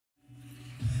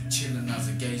as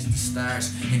I gaze at the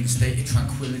stars. In the state of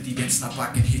tranquility, then snap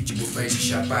back and hit you with razor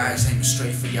sharp bars. Aiming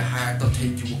straight for your heart, they'll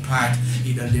take you apart,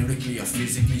 either lyrically or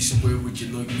physically. So where would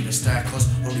you like me to start? Cause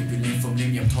already been limb from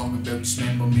limb, I'm talking about this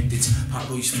moment. It's hot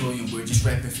rice flying, we're just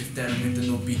rapping Fifth Element.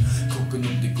 And I'll be cooking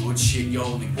up the good shit,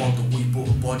 yo. Like Walter White, but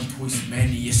a body twice as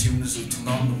many. As soon as I turn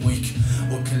on the mic,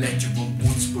 I can let you run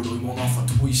once, but I won't offer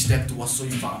twice. Step to a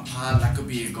side, fat and pal, that could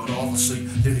be a god awful sight.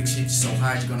 Lyrics hit you so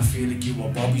hard, you're gonna feel like you were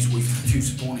Bobby's wife.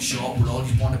 Fuse born a short with all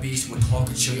these wannabes who are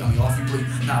talking shit on me off you boy.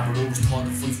 Nah, but I was taught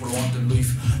to fight for I want in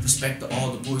life. Respect to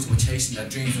all the boys who are chasing their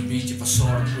dreams and reaching for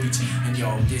solid heights. And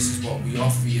yo, this is what we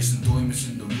offer you, some diamonds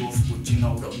in the rough, but you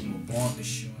know that we were born to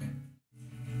shine.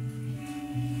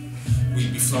 We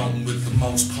be floating with the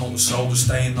most potent soldiers,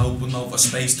 staying open over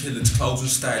space till it's closing.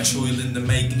 Start chilling the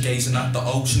making, gazing at the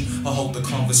ocean. I hope to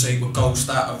conversate with ghosts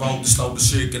that are road to slow the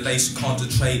circulation,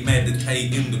 concentrate,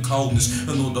 meditate in the coldness.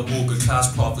 Another working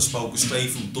class prophet spoken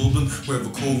straight from Dublin, where the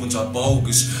currents are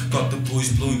bogus. Got the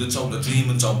boys blinded so the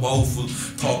dreamings are woeful.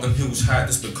 Talking who's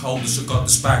hardest but coldest. I got the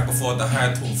spark before the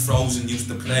hard turned frozen. Used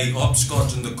to play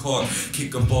hopscotch in the court,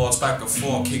 kicking balls back and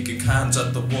forth, kicking cans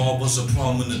at the wall was a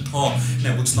prominent thought.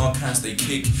 Now it's not cans they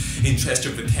kick. Interest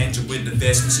your attention with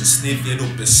investments and sniff. Yet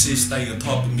up assist, stay on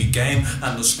top of me game and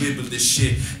I'll scribble this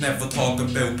shit. Never talk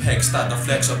about pecs that I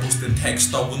flex, I bust in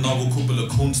text. I will know a couple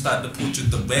of cunts that to put you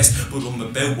to rest. But I'm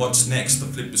about what's next, to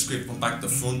flip the script from back to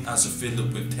front as I fill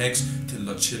it with text. Till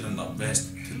I chill and I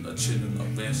rest, till I chill and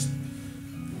I rest.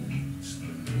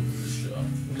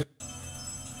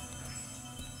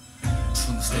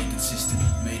 Stay consistent,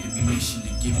 made it be mission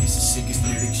to give this the sickest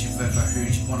lyrics you've ever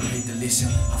heard. You wanna hate to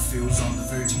listen, I feels on the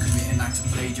verge of committing acts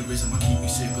of plagiarism. I keep me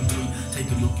circle 3,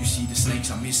 take a look, you see the snakes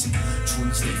I'm missing.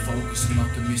 Trying to stay focused and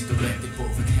not get misdirected,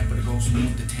 but with a temper that goes from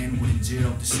 1 to 10 within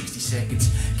 0 to 60 seconds.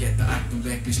 Get the acting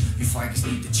reckless, you fighters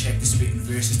need to check the spitting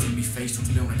verses till me face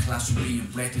what's down in class from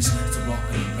being breathless. To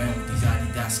rocking around with these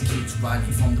Adidas kids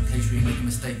rallying from the place where you make a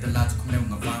mistake, the lads are coming out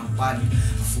in a van body.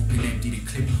 I fucking empty the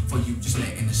clip for you just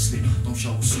letting it slip. Don't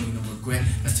show a sign of regret,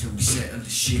 that's till we settle the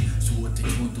shit. So what they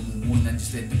turn to one and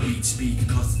just let the beat speak.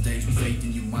 Cause the days with faith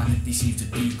in humanity seems to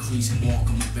decrease, and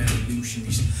walking with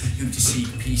revolutionaries who to seek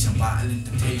peace and battling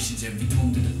temptations. Every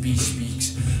tongue to the beast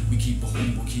speaks. We keep it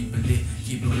humble, keep it lit,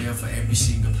 keep it real for every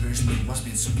single person what's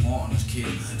been supporting us,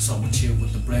 kid. So we chill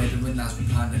with the brethren as we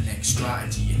plan the next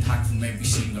strategy. Attack from every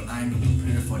single angle,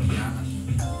 prepare for the anarchy.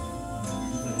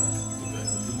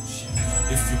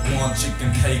 If you want, you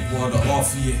can take what I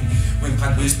offer you. When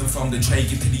pack wisdom from the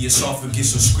trachea to the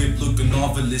esophagus. A script looking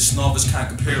novelist, novice can't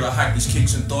compare a hackers,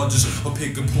 kicks and dodges. Or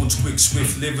pick a punch, quick,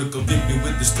 swift, lyrical, rip me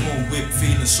with this tongue whip.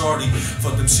 Feeling sorry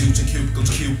for them suits and cubicles,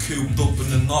 cubed up in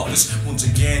the novice. Once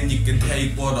again, you can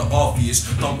take what I offer you.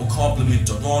 Don't compliment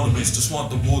or ornaments, just want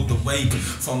the wood to wake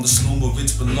from the slumber.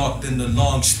 It's been locked in the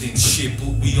long stint shit,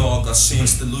 but we all got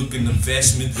sins to look an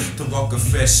investment. To rock a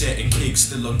fresh set of kicks,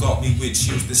 still I got me with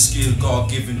you. The skill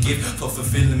God-given gift for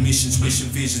fulfilling missions, wishing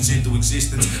visions into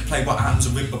existence. Play what happens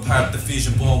and rip apart the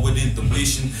vision, born with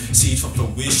intuition. Seeds for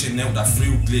fruition, now that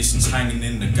fruit glistens. Hanging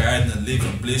in the garden and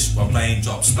living bliss, while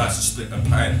raindrops splash and split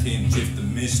apart, thin drift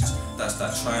and mists. That's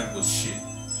that triangle shit.